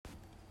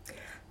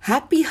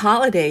Happy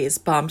holidays,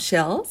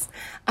 bombshells!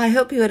 I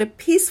hope you had a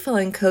peaceful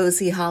and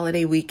cozy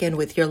holiday weekend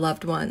with your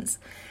loved ones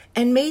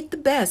and made the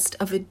best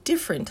of a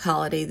different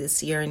holiday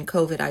this year in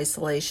COVID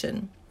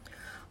isolation.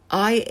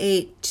 I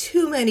ate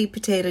too many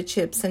potato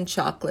chips and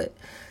chocolate,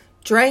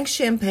 drank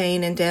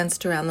champagne, and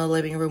danced around the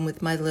living room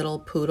with my little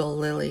poodle,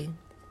 Lily.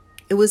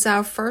 It was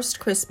our first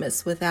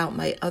Christmas without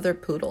my other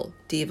poodle,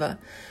 Diva.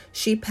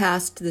 She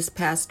passed this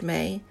past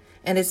May,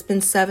 and it's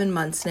been 7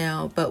 months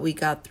now, but we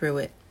got through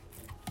it.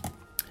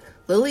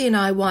 Lily and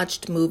I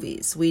watched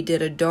movies. We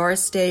did a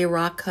Doris Day,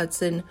 Rock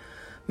Hudson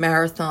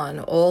marathon,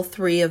 all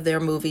 3 of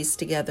their movies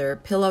together,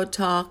 Pillow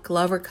Talk,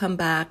 Lover Come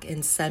Back,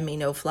 and Send Me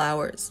No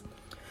Flowers.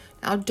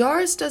 Now,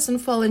 Doris doesn't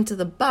fall into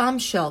the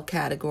bombshell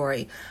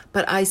category,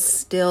 but I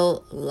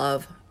still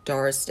love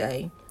Doris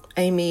Day.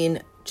 I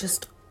mean,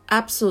 just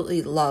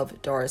absolutely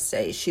love Doris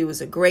Day. She was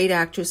a great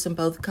actress in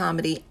both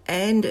comedy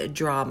and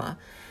drama,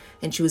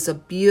 and she was a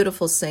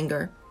beautiful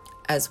singer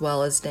as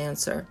well as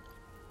dancer.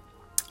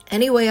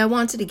 Anyway, I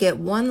wanted to get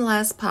one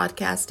last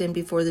podcast in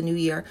before the new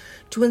year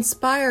to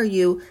inspire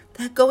you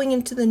that going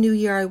into the new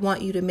year, I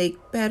want you to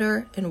make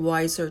better and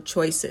wiser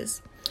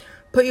choices.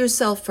 Put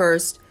yourself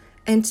first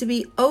and to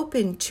be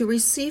open to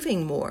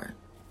receiving more.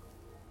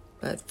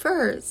 But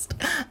first,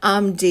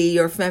 I'm Dee,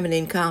 your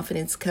feminine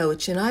confidence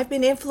coach, and I've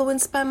been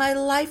influenced by my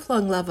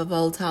lifelong love of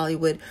old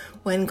Hollywood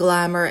when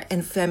glamour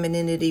and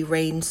femininity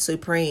reigned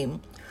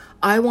supreme.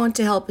 I want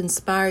to help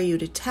inspire you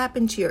to tap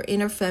into your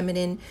inner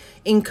feminine,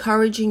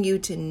 encouraging you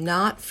to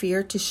not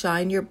fear to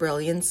shine your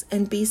brilliance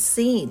and be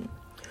seen.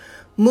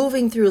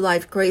 Moving through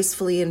life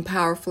gracefully and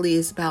powerfully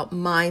is about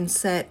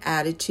mindset,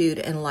 attitude,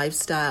 and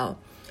lifestyle,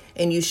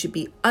 and you should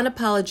be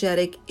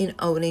unapologetic in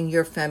owning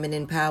your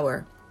feminine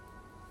power.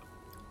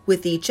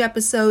 With each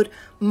episode,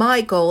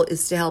 my goal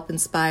is to help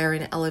inspire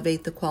and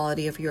elevate the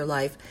quality of your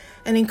life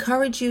and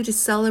encourage you to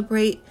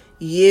celebrate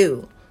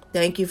you.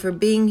 Thank you for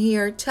being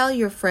here. Tell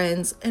your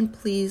friends, and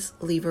please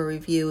leave a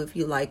review if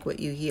you like what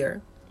you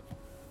hear.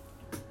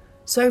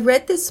 So I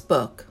read this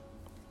book,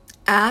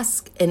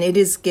 Ask and It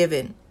Is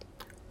Given,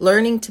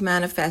 Learning to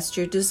Manifest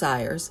Your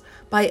Desires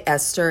by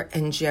Esther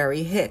and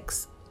Jerry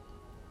Hicks.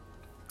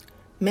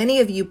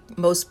 Many of you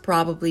most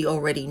probably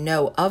already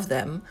know of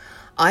them.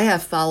 I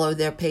have followed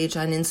their page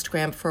on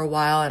Instagram for a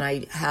while, and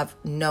I have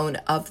known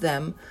of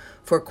them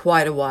for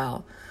quite a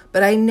while,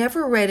 but I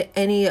never read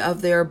any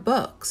of their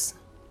books.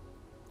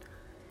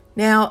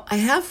 Now, I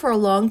have for a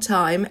long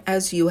time,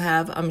 as you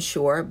have, I'm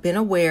sure, been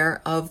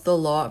aware of the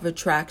law of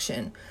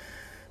attraction.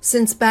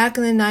 Since back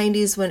in the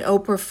 90s when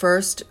Oprah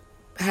first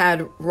had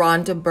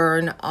Rhonda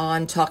Byrne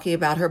on talking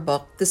about her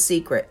book, The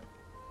Secret.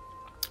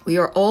 We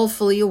are all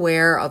fully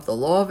aware of the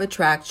law of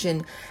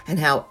attraction and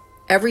how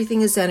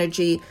everything is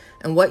energy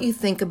and what you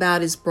think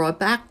about is brought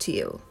back to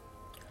you.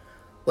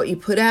 What you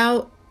put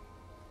out,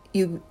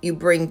 you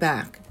bring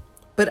back.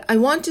 But I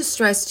want to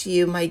stress to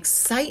you my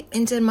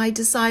excitement and my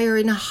desire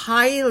in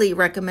highly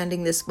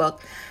recommending this book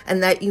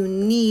and that you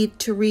need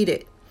to read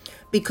it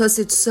because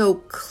it so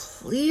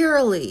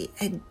clearly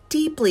and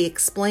deeply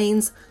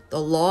explains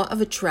the law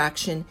of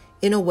attraction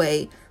in a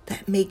way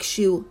that makes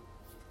you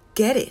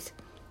get it.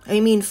 I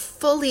mean,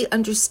 fully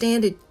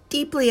understand it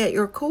deeply at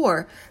your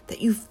core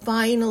that you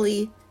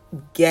finally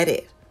get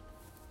it.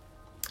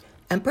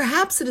 And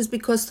perhaps it is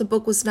because the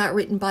book was not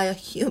written by a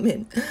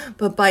human,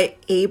 but by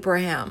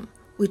Abraham,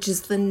 which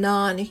is the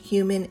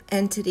non-human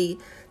entity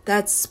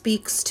that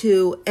speaks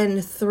to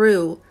and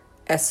through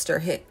Esther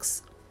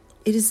Hicks.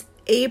 It is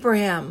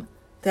Abraham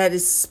that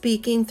is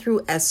speaking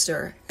through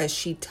Esther as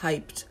she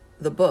typed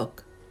the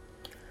book.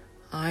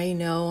 I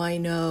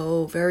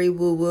know, very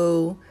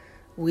woo-woo,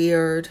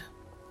 weird.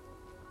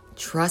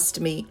 Trust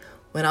me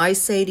when I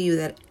say to you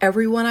that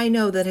everyone I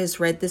know that has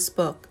read this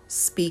book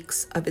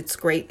speaks of its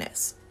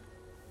greatness.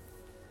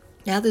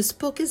 Now, this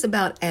book is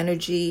about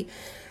energy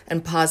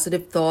and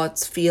positive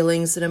thoughts,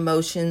 feelings, and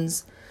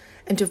emotions,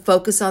 and to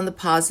focus on the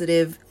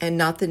positive and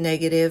not the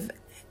negative.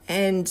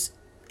 And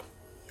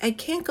I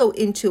can't go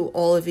into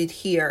all of it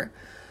here.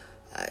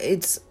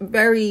 It's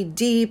very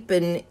deep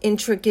and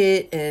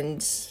intricate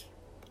and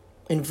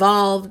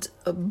involved,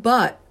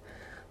 but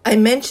I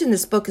mention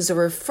this book as a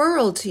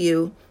referral to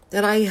you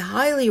that I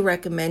highly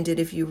recommend it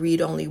if you read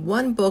only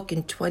one book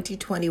in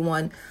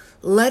 2021.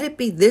 Let it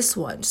be this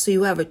one so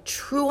you have a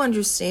true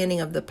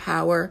understanding of the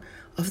power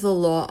of the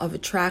law of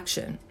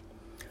attraction.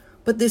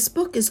 But this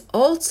book is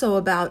also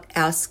about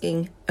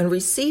asking and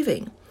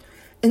receiving.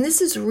 And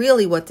this is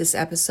really what this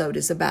episode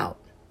is about.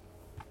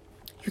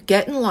 You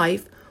get in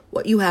life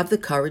what you have the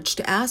courage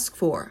to ask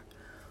for.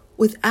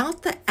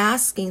 Without the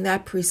asking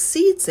that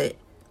precedes it,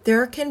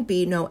 there can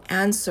be no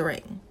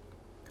answering.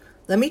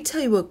 Let me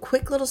tell you a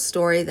quick little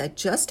story that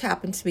just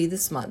happened to me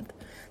this month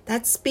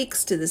that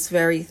speaks to this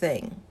very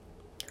thing.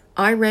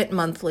 I rent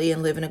monthly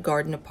and live in a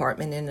garden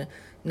apartment in a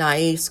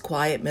nice,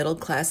 quiet,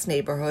 middle-class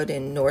neighborhood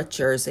in North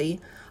Jersey.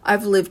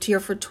 I've lived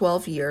here for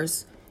 12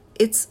 years.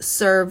 It's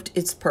served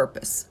its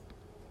purpose.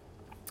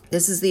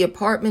 This is the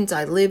apartment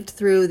I lived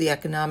through the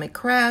economic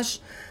crash,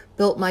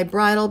 built my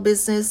bridal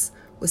business,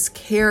 was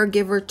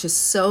caregiver to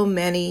so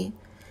many,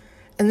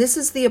 And this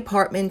is the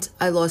apartment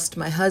I lost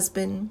my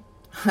husband,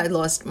 I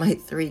lost my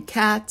 3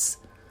 cats,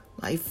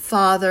 my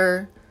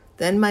father,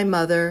 then my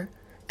mother,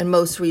 and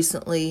most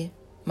recently,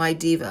 my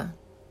diva.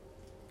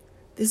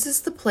 This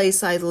is the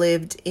place I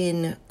lived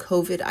in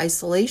COVID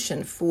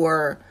isolation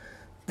for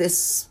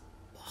this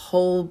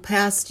whole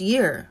past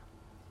year.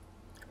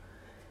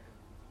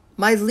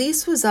 My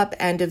lease was up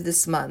end of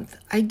this month.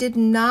 I did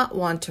not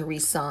want to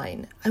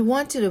resign. I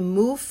wanted to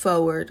move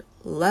forward,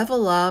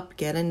 level up,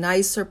 get a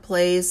nicer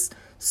place,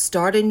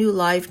 start a new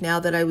life now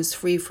that I was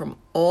free from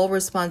all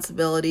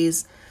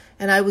responsibilities.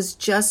 And I was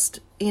just,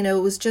 it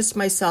was just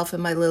myself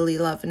and my Lily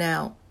Love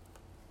now.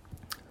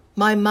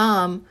 My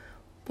mom,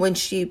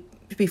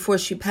 before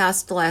she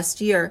passed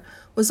last year,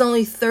 was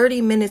only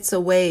 30 minutes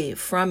away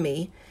from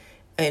me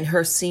in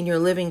her senior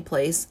living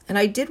place. And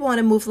I did want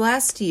to move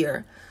last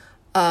year.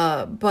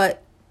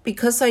 But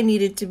because I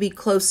needed to be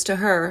close to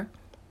her,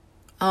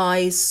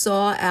 I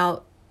saw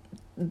out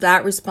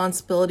that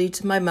responsibility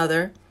to my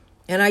mother,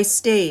 and I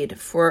stayed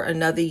for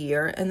another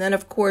year. And then,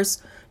 of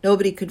course,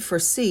 nobody could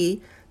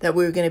foresee that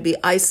we were going to be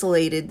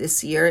isolated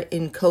this year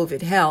in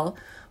COVID hell.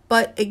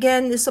 But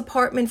again, this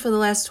apartment for the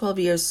last 12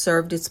 years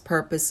served its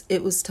purpose.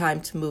 It was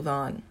time to move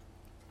on.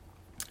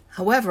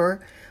 However,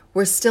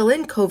 we're still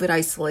in COVID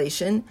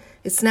isolation.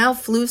 It's now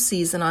flu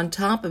season on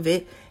top of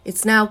it.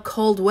 It's now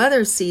cold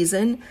weather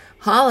season.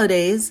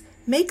 Holidays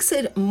makes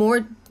it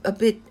a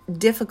bit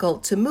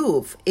difficult to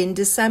move in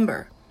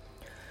December.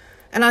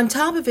 And on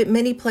top of it,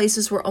 many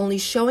places were only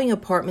showing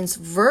apartments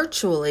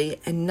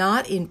virtually and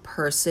not in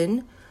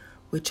person,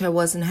 which I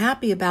wasn't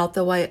happy about,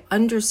 though I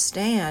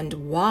understand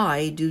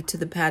why due to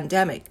the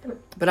pandemic.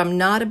 But I'm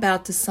not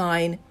about to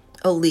sign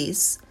a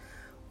lease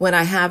when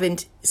I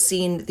haven't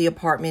seen the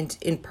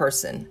apartment in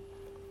person.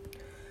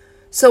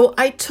 So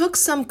I took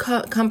some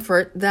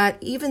comfort that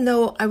even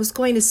though I was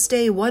going to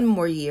stay one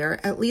more year,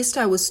 at least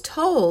I was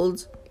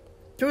told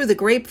through the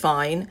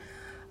grapevine,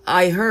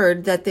 I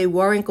heard that they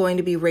weren't going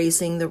to be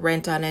raising the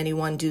rent on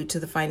anyone due to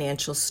the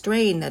financial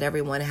strain that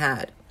everyone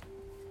had.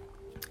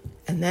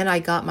 And then I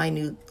got my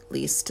new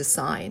lease to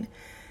sign,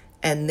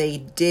 and they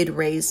did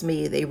raise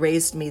me. They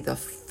raised me the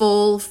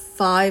full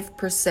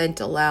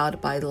 5%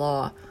 allowed by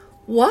law.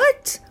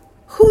 What?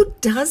 Who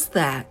does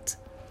that?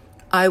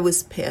 I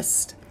was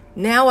pissed.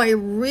 Now I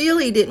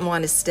really didn't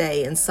want to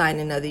stay and sign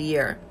another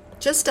year,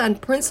 just on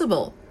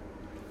principle.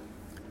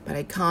 But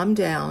I calmed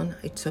down,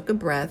 I took a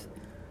breath,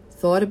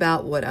 thought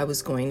about what I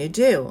was going to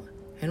do.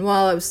 And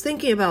while I was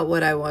thinking about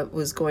what I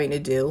was going to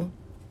do,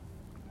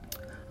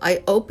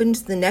 I opened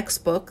the next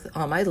book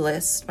on my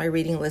list, my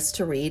reading list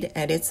to read,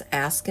 and it's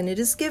Ask and It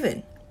Is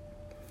Given.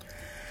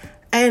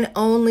 And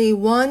only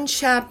one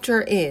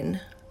chapter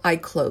in, I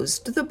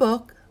closed the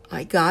book,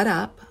 I got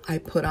up, I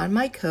put on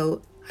my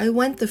coat, I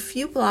went the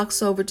few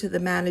blocks over to the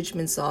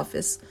management's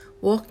office,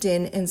 walked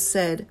in and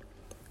said,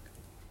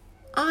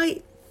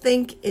 I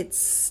think it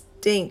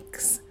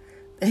stinks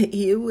that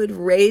you would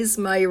raise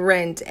my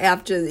rent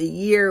after the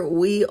year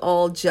we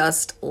all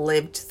just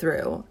lived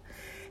through.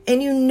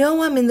 And you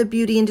know I'm in the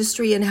beauty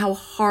industry and how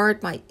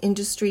hard my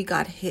industry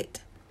got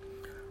hit.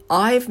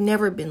 I've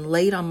never been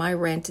late on my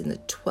rent in the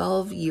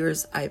 12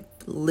 years I've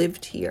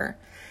lived here.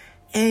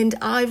 And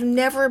I've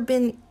never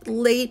been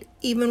late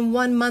even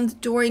 1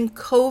 month during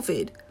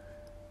COVID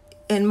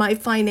and my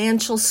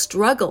financial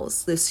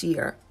struggles this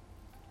year.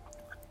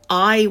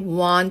 I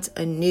want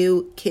a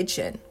new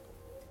kitchen.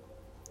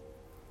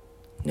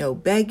 No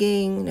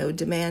begging, no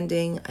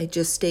demanding. I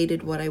just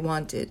stated what I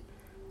wanted.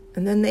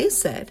 And then they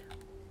said,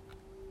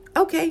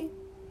 okay,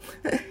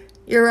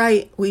 you're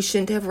right. We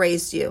shouldn't have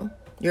raised you.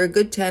 You're a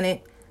good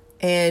tenant,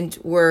 and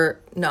we're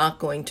not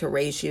going to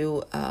raise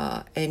you.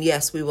 And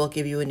yes, we will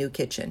give you a new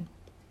kitchen.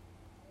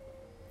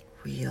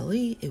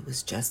 Really? It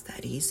was just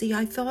that easy,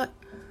 I thought.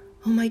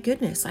 Oh my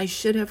goodness, I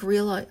should have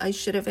realized, I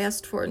should have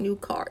asked for a new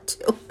car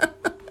too.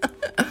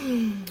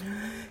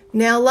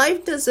 Now,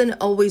 life doesn't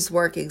always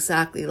work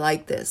exactly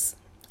like this.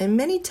 And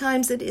many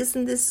times it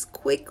isn't this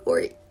quick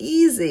or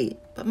easy.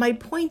 But my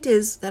point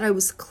is that I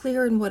was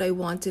clear in what I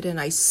wanted, and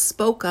I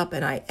spoke up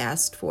and I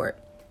asked for it.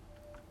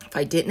 If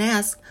I didn't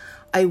ask,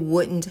 I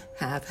wouldn't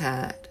have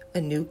had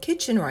a new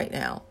kitchen right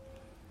now.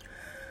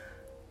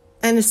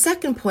 And the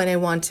second point I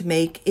want to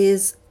make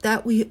is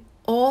that we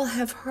all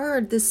have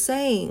heard this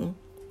saying,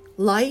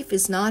 life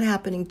is not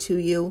happening to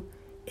you,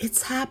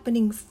 it's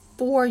happening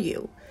for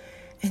you.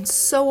 And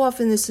so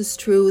often this is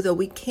true, though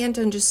we can't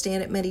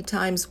understand it many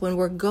times when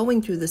we're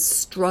going through the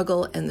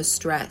struggle and the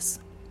stress.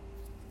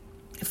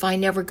 If I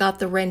never got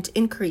the rent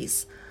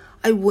increase,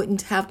 I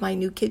wouldn't have my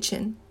new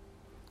kitchen.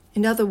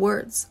 In other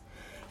words,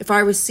 if I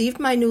received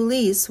my new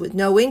lease with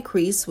no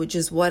increase, which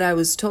is what I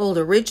was told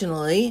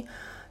originally,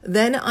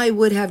 then I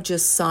would have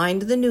just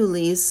signed the new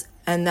lease,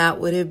 and that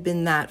would have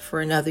been that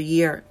for another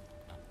year.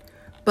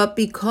 But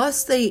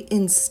because they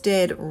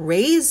instead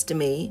raised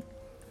me,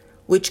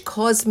 which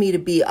caused me to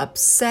be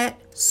upset,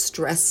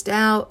 stressed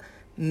out,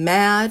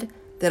 mad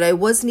that I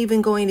wasn't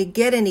even going to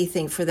get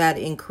anything for that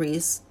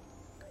increase,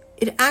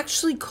 it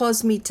actually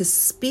caused me to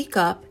speak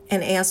up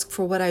and ask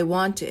for what I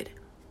wanted,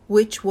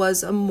 which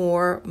was a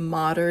more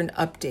modern,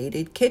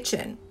 updated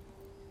kitchen.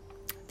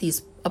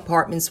 These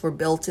apartments were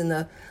built in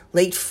the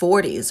late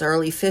 40s,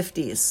 early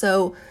 50s.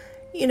 So,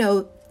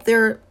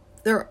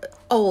 they're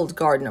old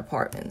garden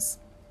apartments.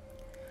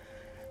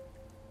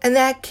 And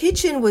that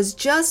kitchen was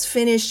just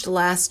finished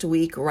last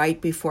week,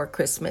 right before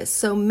Christmas.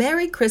 So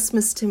Merry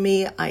Christmas to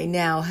me. I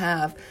now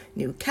have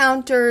new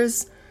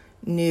counters,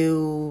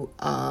 new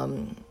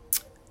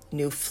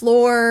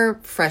floor,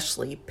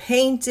 freshly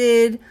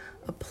painted,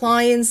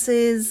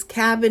 appliances,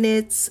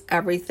 cabinets,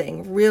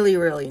 everything. Really,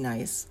 really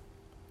nice.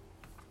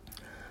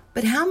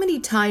 But how many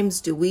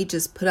times do we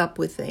just put up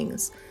with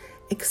things,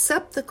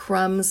 accept the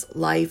crumbs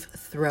life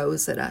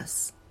throws at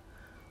us?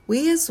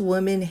 We as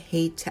women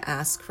hate to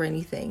ask for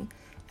anything,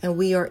 and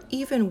we are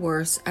even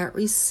worse at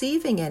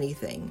receiving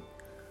anything.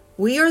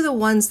 We are the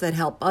ones that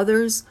help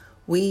others.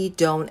 We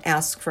don't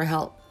ask for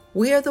help.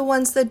 We are the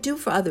ones that do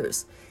for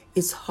others.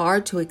 It's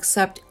hard to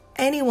accept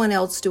anyone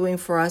else doing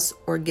for us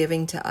or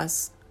giving to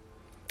us.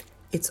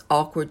 It's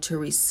awkward to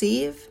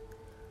receive.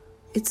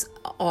 It's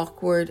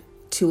awkward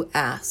to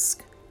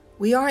ask.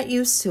 We aren't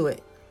used to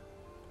it.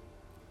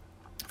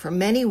 For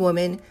many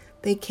women,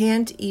 they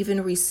can't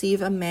even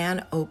receive a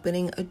man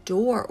opening a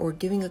door or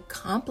giving a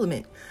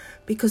compliment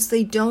because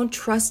they don't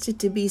trust it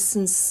to be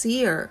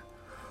sincere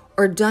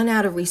or done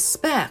out of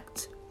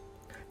respect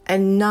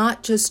and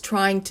not just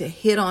trying to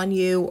hit on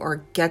you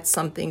or get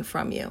something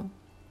from you.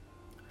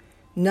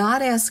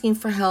 Not asking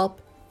for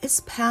help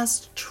is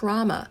past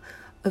trauma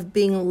of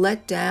being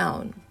let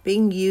down,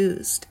 being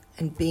used,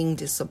 and being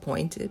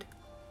disappointed.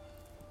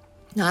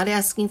 Not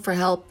asking for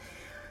help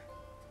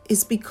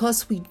is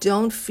because we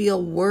don't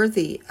feel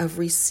worthy of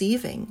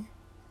receiving.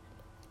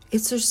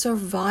 It's a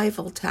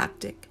survival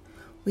tactic.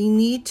 We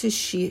need to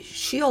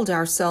shield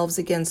ourselves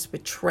against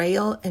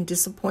betrayal and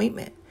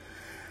disappointment.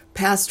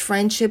 Past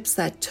friendships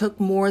that took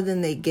more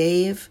than they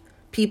gave,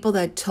 people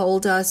that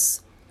told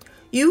us,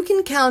 "You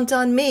can count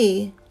on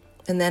me,"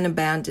 and then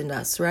abandoned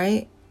us,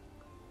 right?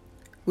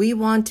 We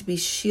want to be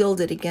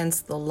shielded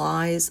against the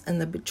lies and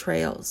the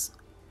betrayals.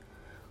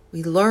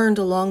 We learned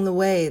along the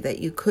way that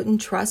you couldn't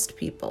trust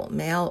people,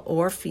 male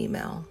or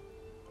female.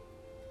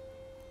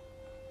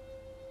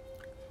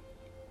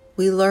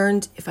 We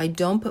learned if I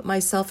don't put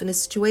myself in a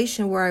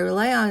situation where I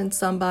rely on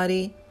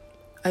somebody,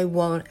 I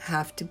won't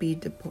have to be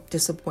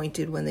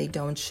disappointed when they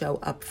don't show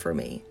up for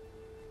me.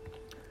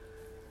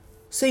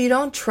 So you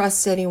don't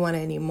trust anyone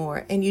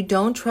anymore, and you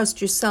don't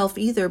trust yourself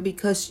either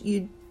because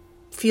you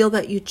feel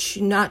that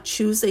you're not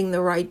choosing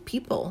the right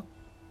people.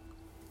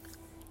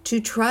 To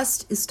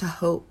trust is to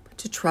hope.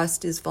 To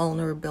trust is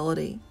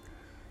vulnerability.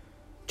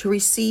 To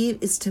receive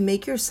is to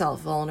make yourself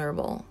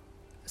vulnerable.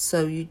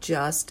 So you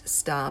just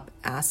stop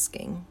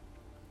asking.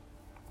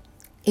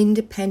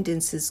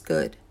 Independence is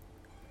good.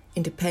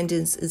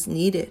 Independence is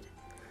needed.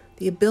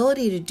 The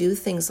ability to do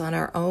things on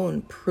our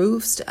own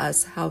proves to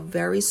us how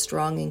very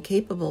strong and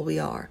capable we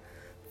are.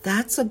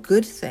 That's a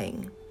good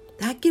thing.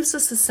 That gives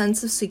us a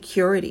sense of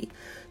security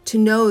to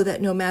know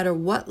that no matter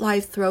what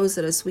life throws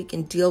at us, we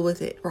can deal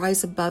with it,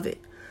 rise above it.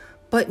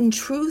 But in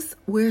truth,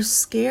 we're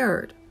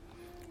scared.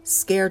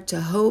 Scared to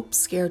hope,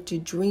 scared to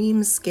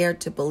dream, scared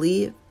to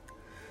believe,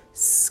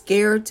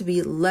 scared to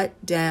be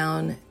let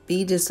down,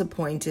 be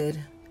disappointed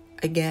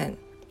again.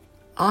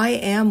 I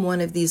am one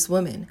of these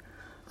women.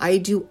 I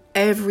do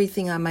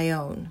everything on my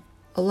own,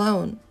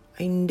 alone.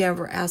 I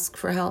never ask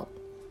for help.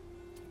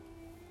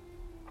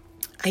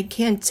 I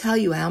can't tell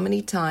you how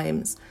many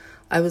times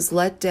I was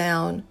let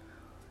down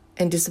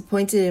and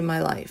disappointed in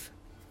my life.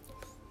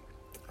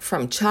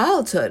 From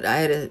childhood, I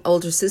had an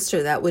older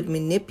sister that would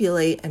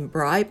manipulate and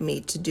bribe me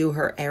to do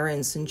her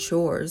errands and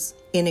chores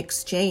in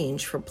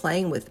exchange for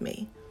playing with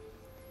me.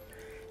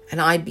 And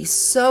I'd be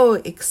so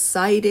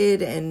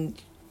excited and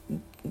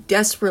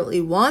desperately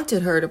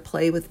wanted her to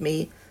play with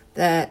me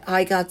that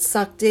I got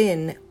sucked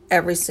in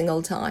every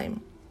single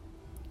time,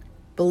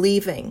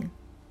 believing.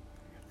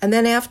 And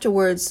then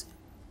afterwards,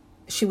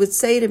 she would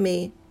say to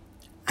me,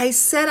 "I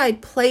said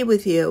I'd play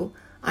with you.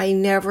 I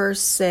never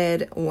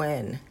said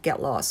when.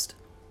 Get lost."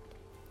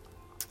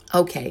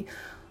 Okay,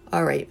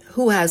 all right.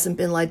 Who hasn't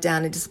been let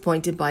down and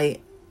disappointed by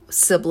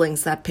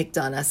siblings that picked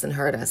on us and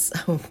hurt us?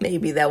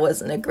 Maybe that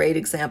wasn't a great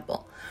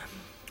example.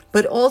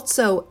 But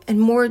also, and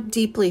more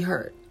deeply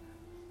hurt,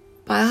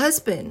 by a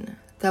husband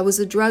that was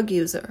a drug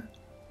user.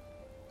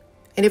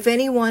 And if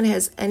anyone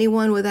has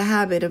anyone with a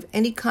habit of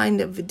any kind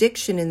of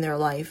addiction in their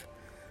life,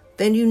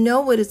 then you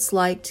know what it's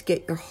like to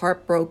get your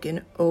heart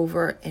broken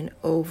over and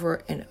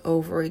over and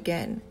over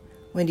again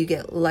when you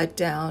get let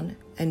down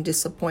and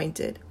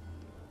disappointed.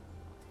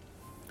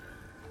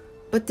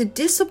 But the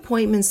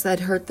disappointments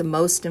that hurt the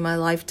most in my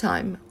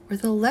lifetime were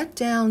the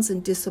letdowns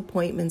and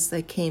disappointments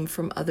that came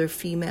from other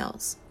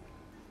females.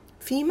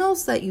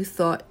 Females that you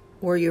thought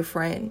were your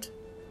friend.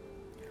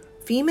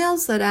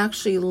 Females that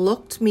actually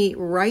looked me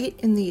right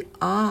in the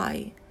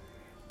eye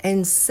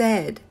and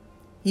said,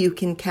 "You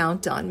can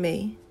count on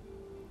me."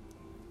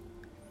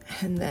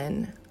 And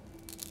then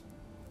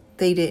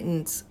they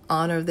didn't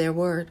honor their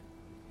word.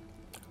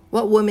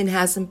 What woman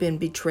hasn't been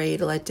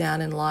betrayed, let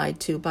down, and lied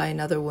to by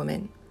another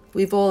woman?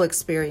 We've all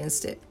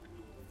experienced it.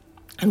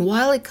 And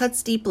while it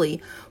cuts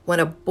deeply when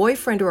a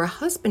boyfriend or a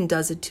husband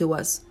does it to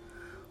us,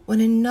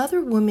 when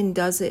another woman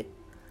does it,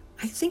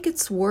 I think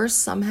it's worse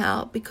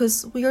somehow,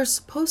 because we are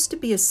supposed to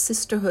be a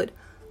sisterhood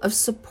of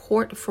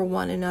support for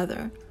one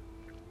another.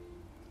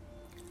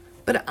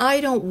 But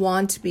I don't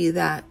want to be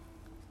that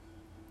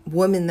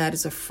woman that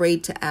is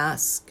afraid to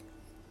ask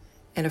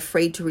and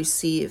afraid to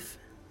receive.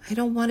 I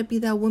don't want to be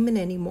that woman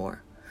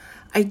anymore.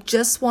 I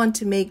just want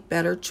to make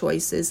better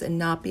choices and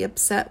not be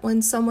upset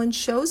when someone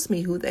shows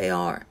me who they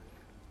are.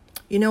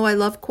 You know, I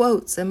love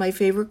quotes, and my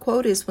favorite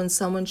quote is, when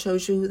someone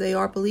shows you who they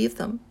are, believe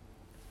them.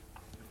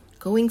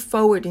 Going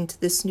forward into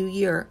this new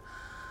year,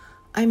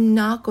 I'm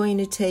not going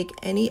to take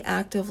any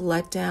act of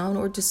letdown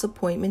or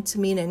disappointment to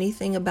mean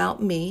anything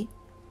about me.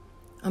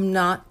 I'm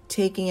not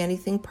taking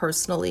anything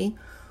personally,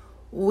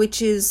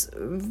 which is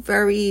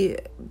very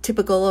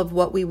typical of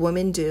what we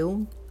women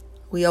do.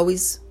 We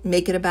always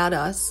make it about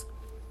us,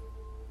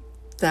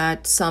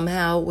 that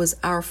somehow it was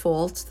our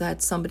fault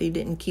that somebody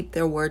didn't keep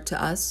their word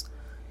to us.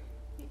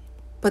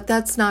 But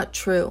that's not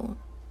true.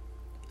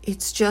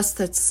 It's just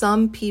that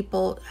some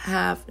people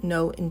have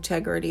no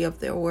integrity of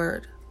their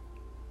word.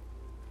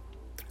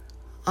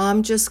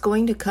 I'm just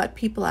going to cut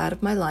people out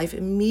of my life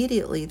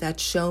immediately that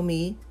show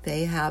me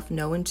they have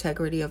no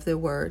integrity of their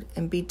word,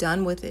 and be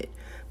done with it.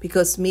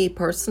 Because me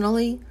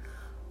personally,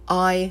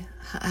 I'm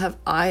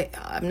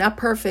not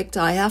perfect.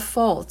 I have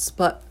faults,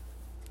 but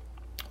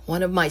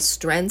one of my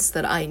strengths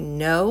that I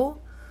know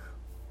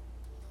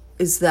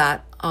is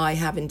that I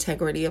have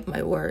integrity of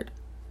my word.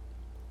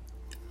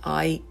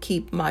 I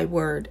keep my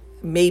word,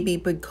 maybe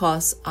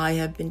because I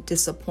have been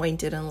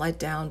disappointed and let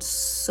down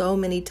so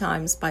many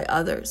times by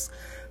others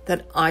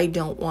that I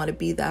don't want to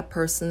be that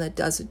person that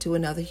does it to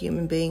another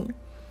human being.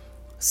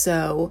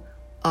 So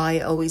I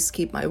always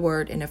keep my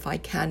word. And if I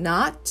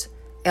cannot,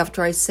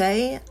 after I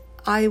say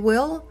I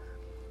will,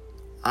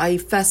 I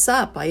fess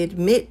up, I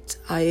admit,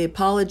 I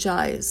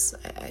apologize,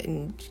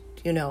 and,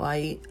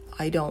 I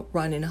don't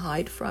run and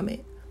hide from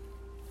it.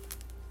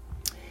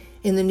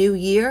 In the new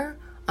year,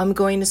 I'm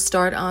going to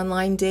start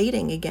online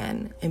dating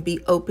again and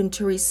be open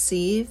to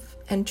receive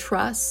and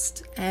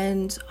trust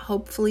and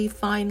hopefully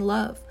find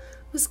love.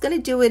 I was going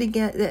to do it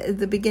again at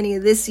the beginning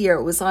of this year.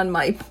 It was on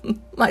my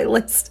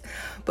list.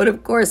 But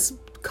of course,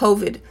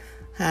 COVID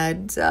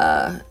had,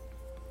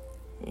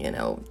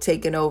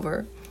 taken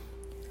over.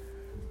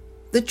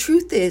 The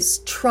truth is,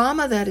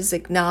 trauma that is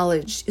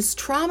acknowledged is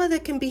trauma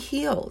that can be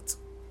healed.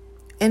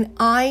 And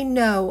I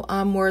know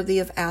I'm worthy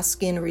of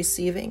asking and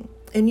receiving.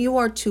 And you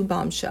are too,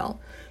 Bombshell.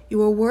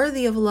 You are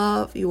worthy of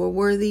love. You are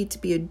worthy to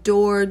be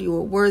adored. You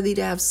are worthy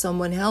to have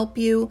someone help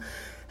you,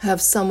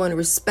 have someone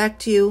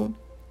respect you.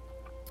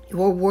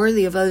 You are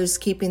worthy of others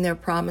keeping their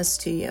promise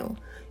to you.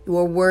 You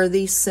are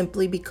worthy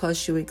simply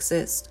because you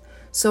exist.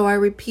 So I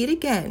repeat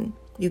again,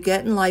 you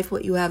get in life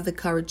what you have the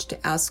courage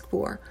to ask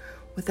for.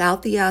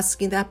 Without the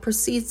asking that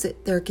precedes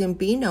it, there can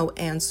be no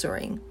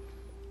answering.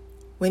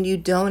 When you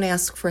don't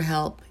ask for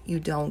help, you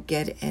don't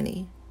get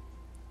any.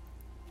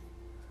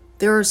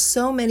 There are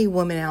so many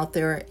women out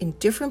there in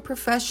different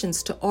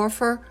professions to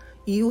offer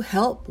you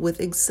help with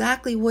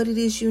exactly what it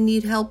is you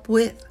need help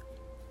with.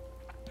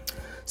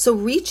 So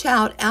reach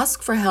out,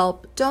 ask for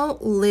help.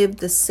 Don't live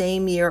the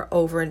same year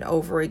over and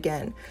over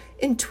again.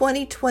 In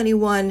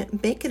 2021,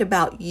 make it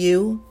about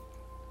you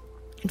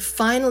and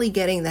finally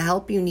getting the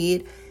help you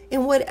need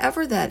in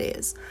whatever that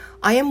is.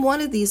 I am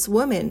one of these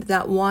women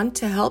that want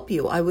to help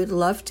you. I would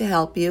love to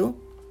help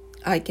you.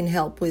 I can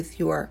help with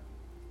your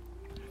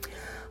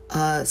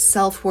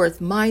self-worth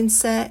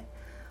mindset.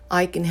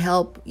 I can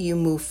help you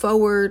move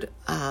forward,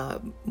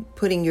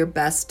 putting your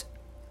best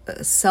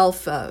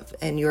self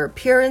and your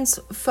appearance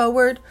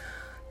forward,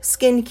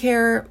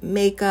 skincare,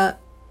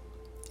 makeup,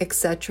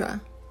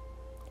 etc.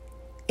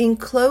 In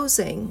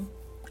closing,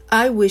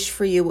 I wish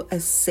for you a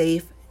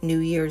safe New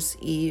Year's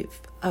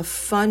Eve, a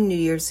fun New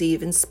Year's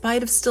Eve. In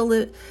spite of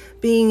still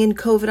being in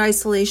COVID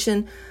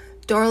isolation,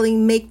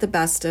 darling, make the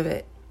best of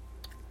it.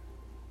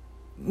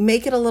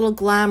 Make it a little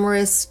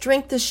glamorous,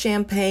 drink the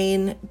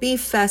champagne, be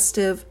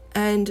festive,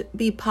 and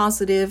be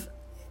positive,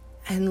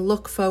 and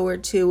look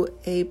forward to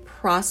a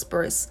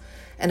prosperous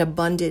and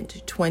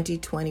abundant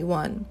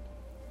 2021.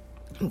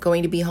 I'm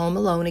going to be home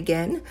alone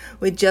again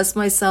with just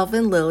myself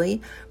and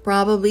Lily,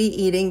 probably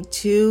eating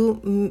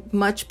too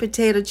much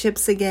potato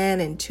chips again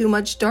and too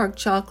much dark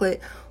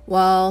chocolate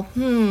while,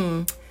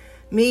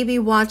 maybe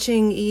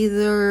watching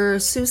either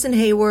Susan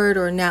Hayward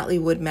or Natalie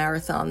Wood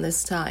marathon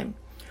this time.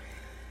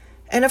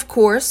 And of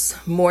course,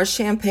 more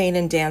champagne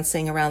and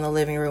dancing around the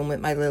living room with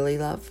my Lily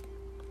love.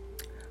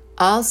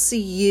 I'll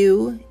see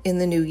you in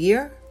the new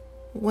year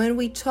when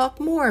we talk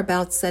more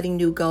about setting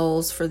new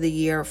goals for the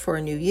year for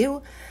a new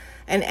you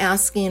and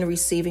asking and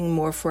receiving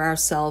more for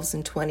ourselves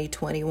in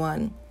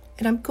 2021.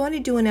 And I'm going to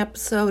do an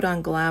episode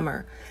on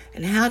glamour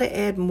and how to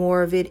add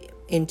more of it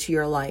into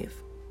your life.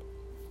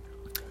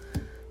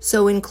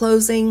 So in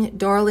closing,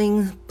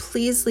 darling,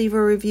 please leave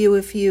a review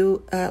if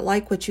you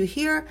like what you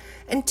hear,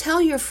 and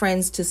tell your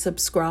friends to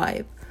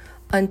subscribe.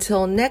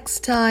 Until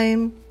next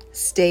time,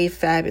 stay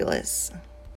fabulous.